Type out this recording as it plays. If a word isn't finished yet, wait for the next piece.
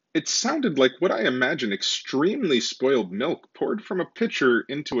It sounded like what I imagine extremely spoiled milk poured from a pitcher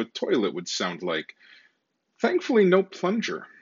into a toilet would sound like. Thankfully, no plunger.